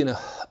to be in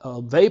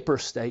a vapor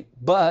state,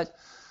 but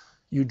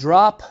you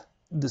drop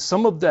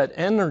some of that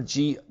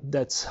energy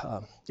that's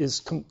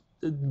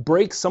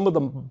breaks some of the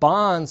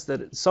bonds,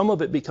 that some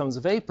of it becomes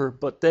vapor,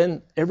 but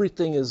then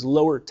everything is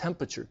lower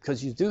temperature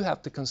because you do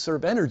have to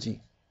conserve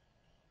energy.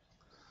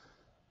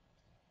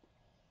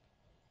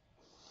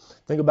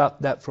 Think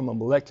about that from a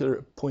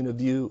molecular point of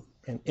view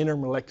and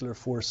intermolecular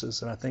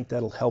forces, and I think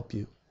that'll help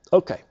you.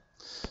 Okay,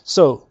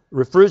 so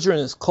refrigerant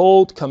is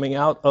cold coming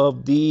out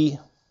of the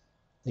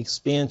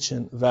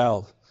expansion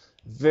valve.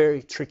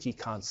 Very tricky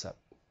concept.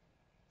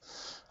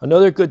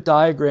 Another good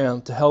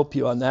diagram to help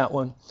you on that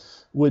one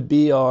would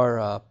be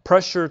our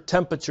pressure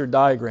temperature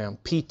diagram,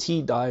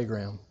 PT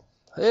diagram.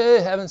 Hey,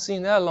 haven't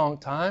seen that in a long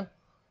time.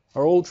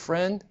 Our old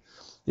friend.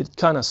 It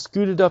kind of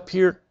scooted up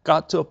here,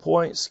 got to a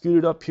point,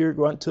 scooted up here,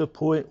 went to a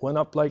point, went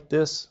up like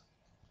this.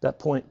 That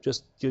point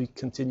just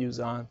continues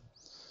on.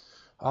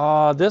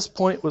 This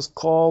point was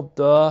called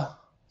the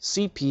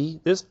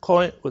CP. This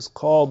point was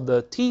called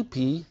the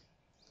TP.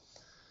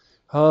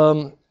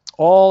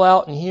 All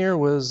out in here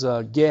was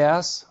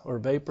gas or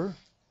vapor.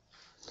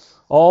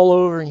 All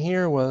over in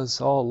here was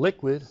all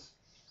liquid.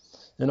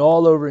 And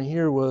all over in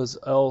here was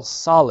all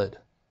solid.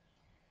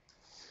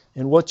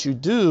 And what you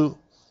do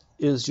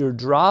is you're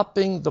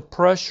dropping the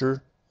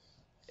pressure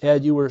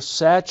at your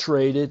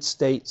saturated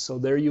state. So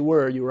there you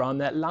were on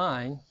that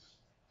line.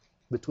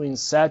 Between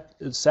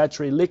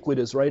saturated liquid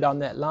is right on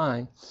that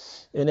line.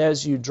 And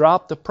as you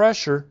drop the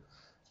pressure,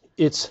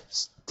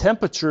 its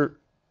temperature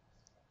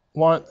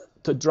want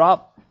to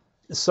drop.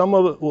 Some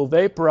of it will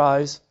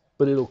vaporize,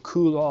 but it'll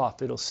cool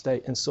off. It'll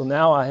stay. And so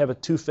now I have a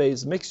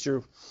two-phase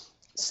mixture.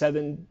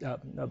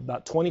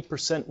 About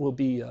 20% will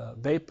be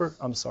vapor.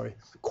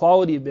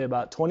 Quality will be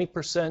about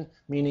 20%,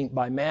 meaning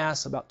by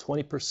mass, about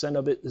 20%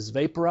 of it is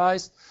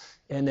vaporized,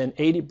 and then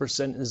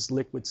 80% is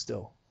liquid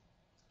still.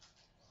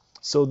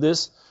 So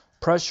this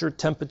pressure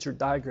temperature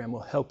diagram will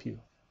help you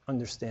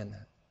understand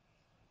that.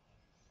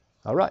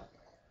 All right.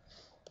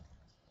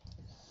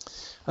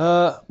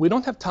 We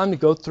don't have time to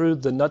go through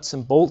the nuts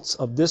and bolts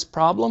of this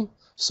problem,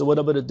 so what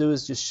I'm going to do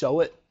is just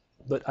show it.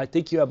 But I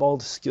think you have all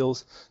the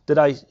skills. Did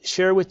I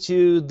share with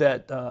you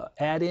that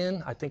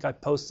add-in? I think I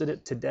posted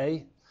it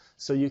today,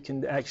 so you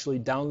can actually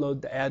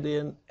download the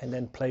add-in and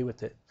then play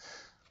with it.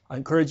 I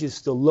encourage you to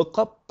still look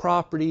up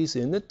properties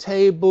in the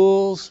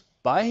tables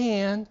by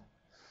hand,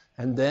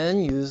 and then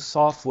use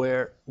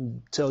software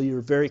until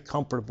you're very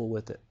comfortable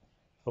with it.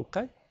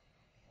 Okay?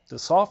 The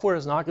software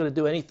is not going to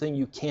do anything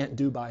you can't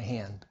do by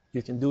hand.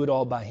 You can do it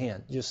all by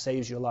hand. It just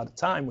saves you a lot of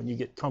time when you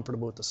get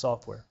comfortable with the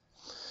software.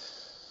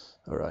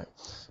 All right.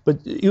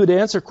 But you would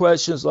answer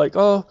questions like,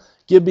 oh,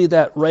 give me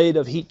that rate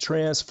of heat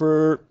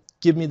transfer,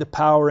 give me the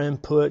power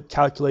input,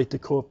 calculate the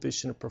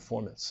coefficient of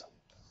performance.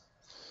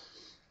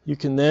 You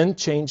can then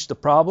change the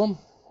problem.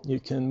 You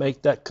can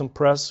make that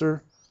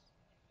compressor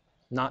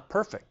not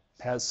perfect,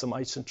 has some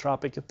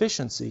isentropic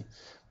efficiency.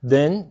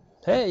 Then,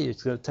 hey,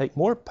 it's going to take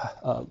more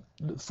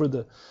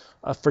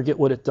I forget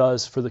what it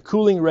does. For the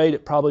cooling rate,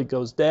 it probably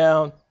goes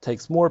down,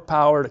 takes more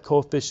power, the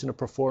coefficient of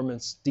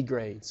performance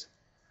degrades.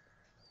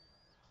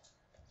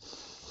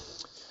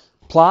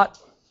 Plot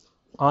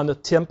on the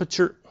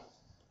temperature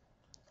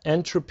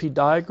entropy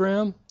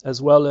diagram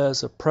as well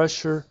as a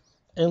pressure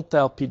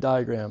enthalpy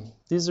diagram.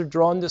 These are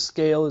drawn to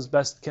scale as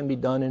best can be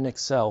done in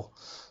Excel.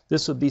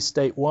 This would be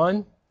state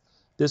 1.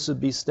 This would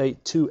be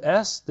state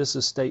 2S. This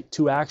is state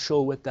 2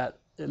 actual with that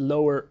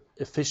lower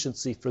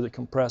efficiency for the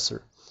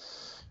compressor.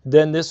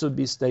 Then this would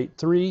be state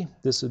 3.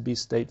 This would be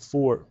state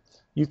 4.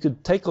 You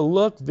could take a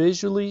look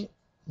visually.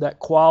 That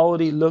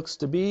quality looks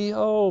to be,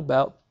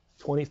 about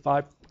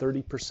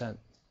 25-30%.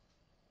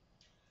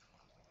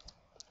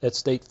 At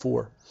state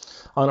 4.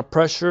 On a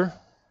pressure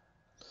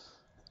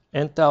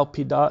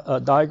enthalpy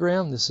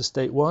diagram, this is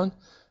state 1,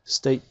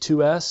 state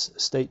 2S,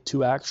 state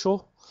 2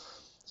 actual.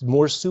 It's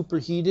more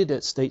superheated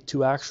at state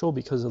 2 actual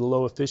because of the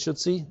low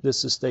efficiency.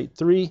 This is state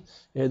 3,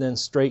 and then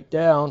straight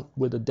down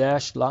with a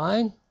dashed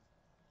line.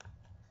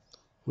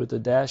 With a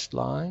dashed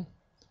line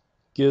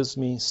gives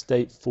me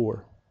state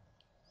 4.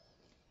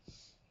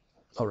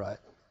 All right.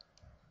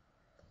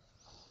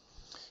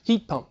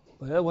 Heat pump.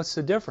 Well, what's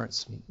the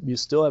difference? You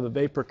still have a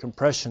vapor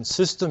compression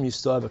system. You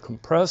still have a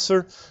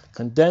compressor,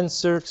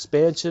 condenser,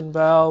 expansion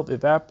valve,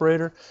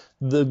 evaporator.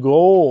 The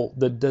goal,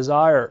 the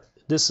desire,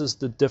 this is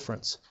the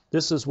difference.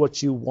 This is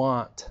what you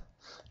want.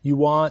 You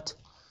want,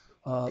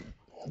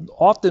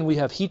 often we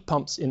have heat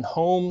pumps in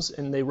homes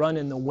and they run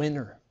in the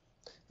winter.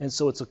 And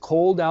so it's a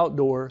cold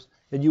outdoors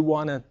and you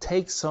want to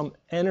take some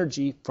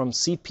energy from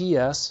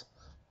CPS,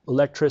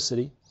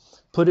 electricity,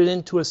 put it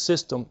into a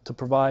system to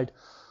provide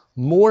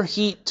more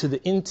heat to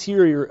the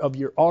interior of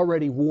your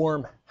already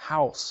warm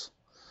house.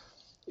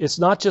 It's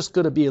not just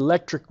going to be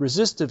electric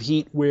resistive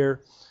heat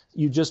where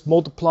you just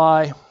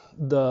multiply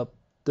the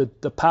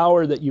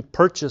power that you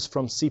purchase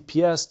from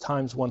CPS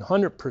times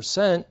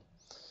 100%,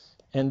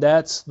 and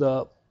that's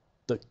the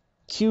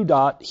Q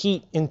dot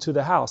heat into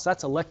the house.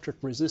 That's electric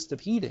resistive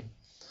heating.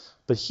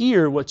 But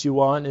here what you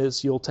want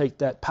is you'll take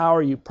that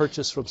power you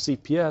purchase from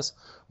CPS,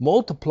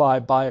 multiply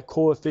by a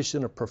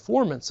coefficient of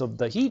performance of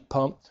the heat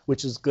pump,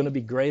 which is going to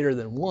be greater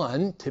than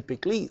 1,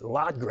 typically a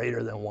lot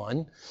greater than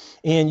 1,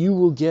 and you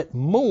will get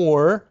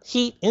more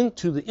heat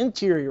into the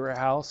interior of your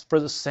house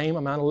for the same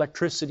amount of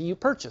electricity you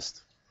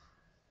purchased.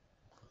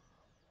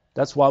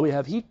 That's why we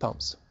have heat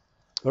pumps.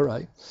 All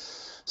right.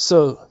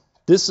 So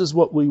this is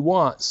what we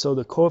want. So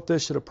the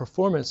coefficient of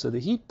performance of the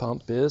heat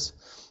pump is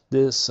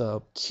this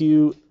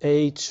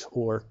QH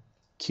or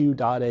Q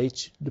dot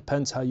H,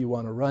 depends how you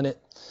want to run it,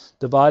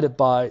 divided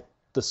by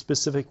the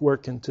specific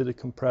work into the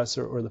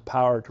compressor or the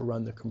power to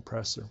run the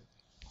compressor.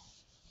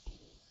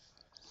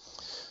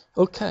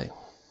 Okay.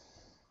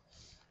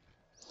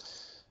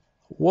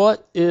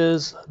 What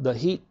is the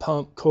heat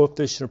pump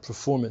coefficient of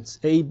performance?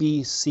 A,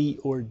 B, C,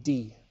 or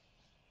D?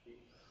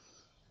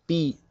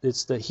 B,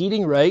 it's the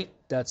heating rate,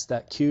 that's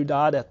that Q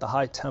dot at the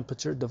high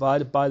temperature,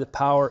 divided by the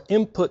power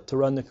input to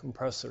run the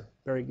compressor.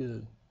 Very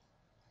good.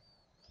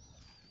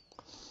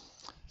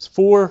 It's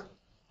for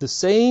the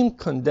same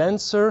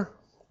condenser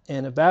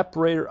and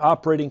evaporator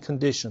operating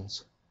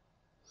conditions.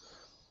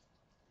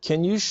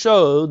 Can you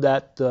show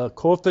that the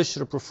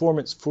coefficient of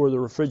performance for the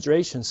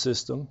refrigeration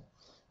system,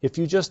 if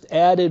you just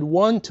added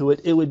 1 to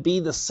it, it would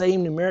be the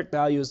same numeric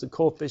value as the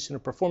coefficient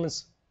of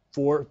performance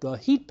for the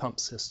heat pump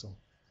system?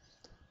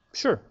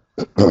 Sure.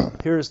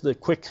 Here's the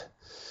quick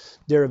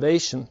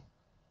derivation.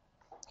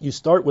 You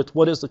start with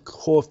what is the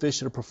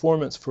coefficient of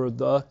performance for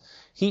the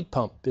heat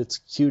pump? It's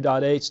Q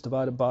dot H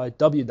divided by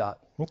W dot.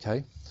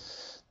 Okay.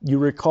 You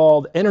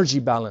recall the energy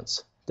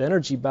balance. The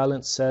energy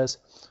balance says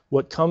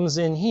what comes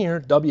in here,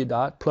 W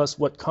dot, plus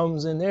what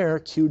comes in there,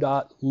 Q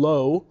dot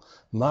low,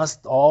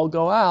 must all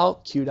go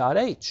out, Q dot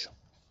H.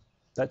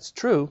 That's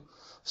true.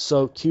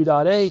 So Q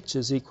dot H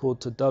is equal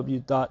to W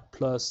dot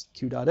plus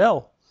Q dot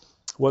L.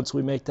 Once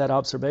we make that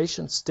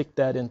observation, stick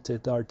that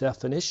into our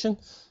definition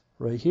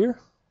right here.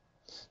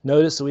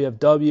 Notice that we have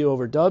W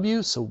over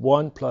W, so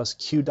 1 plus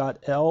Q dot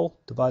L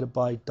divided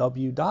by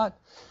W dot.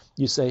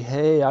 You say,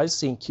 hey, I've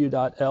seen Q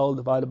dot L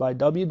divided by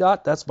W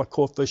dot. That's my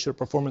coefficient of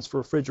performance for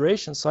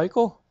refrigeration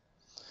cycle.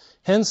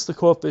 Hence, the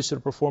coefficient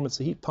of performance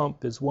of heat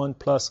pump is 1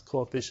 plus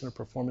coefficient of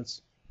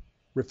performance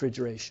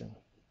refrigeration.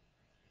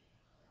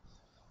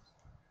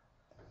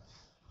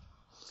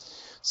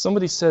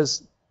 Somebody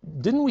says,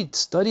 didn't we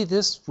study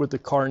this with the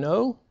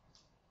Carnot?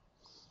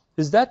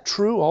 Is that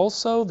true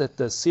also, that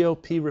the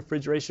COP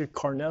refrigeration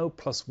Carnot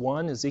plus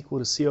 1 is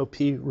equal to COP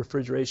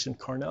refrigeration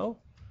Carnot,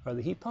 or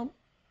the heat pump?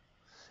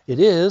 It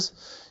is.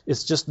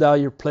 It's just now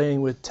you're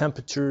playing with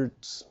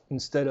temperatures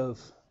instead of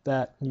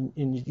that,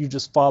 and you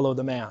just follow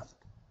the math.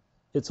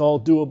 It's all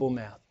doable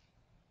math.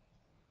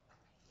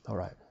 All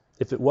right.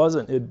 If it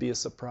wasn't, it'd be a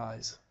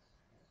surprise.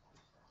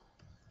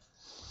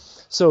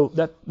 So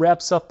that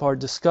wraps up our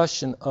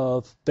discussion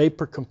of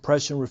vapor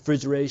compression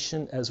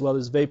refrigeration as well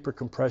as vapor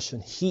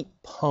compression heat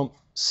pump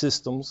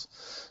systems.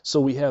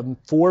 So we have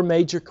 4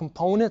 major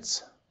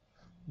components.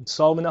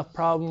 Solve enough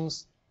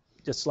problems,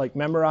 just like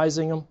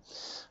memorizing them.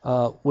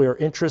 We're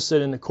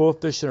interested in the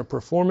coefficient of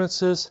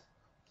performances,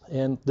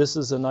 and this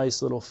is a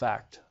nice little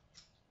fact.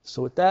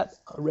 So with that,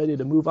 I'm ready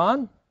to move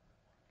on.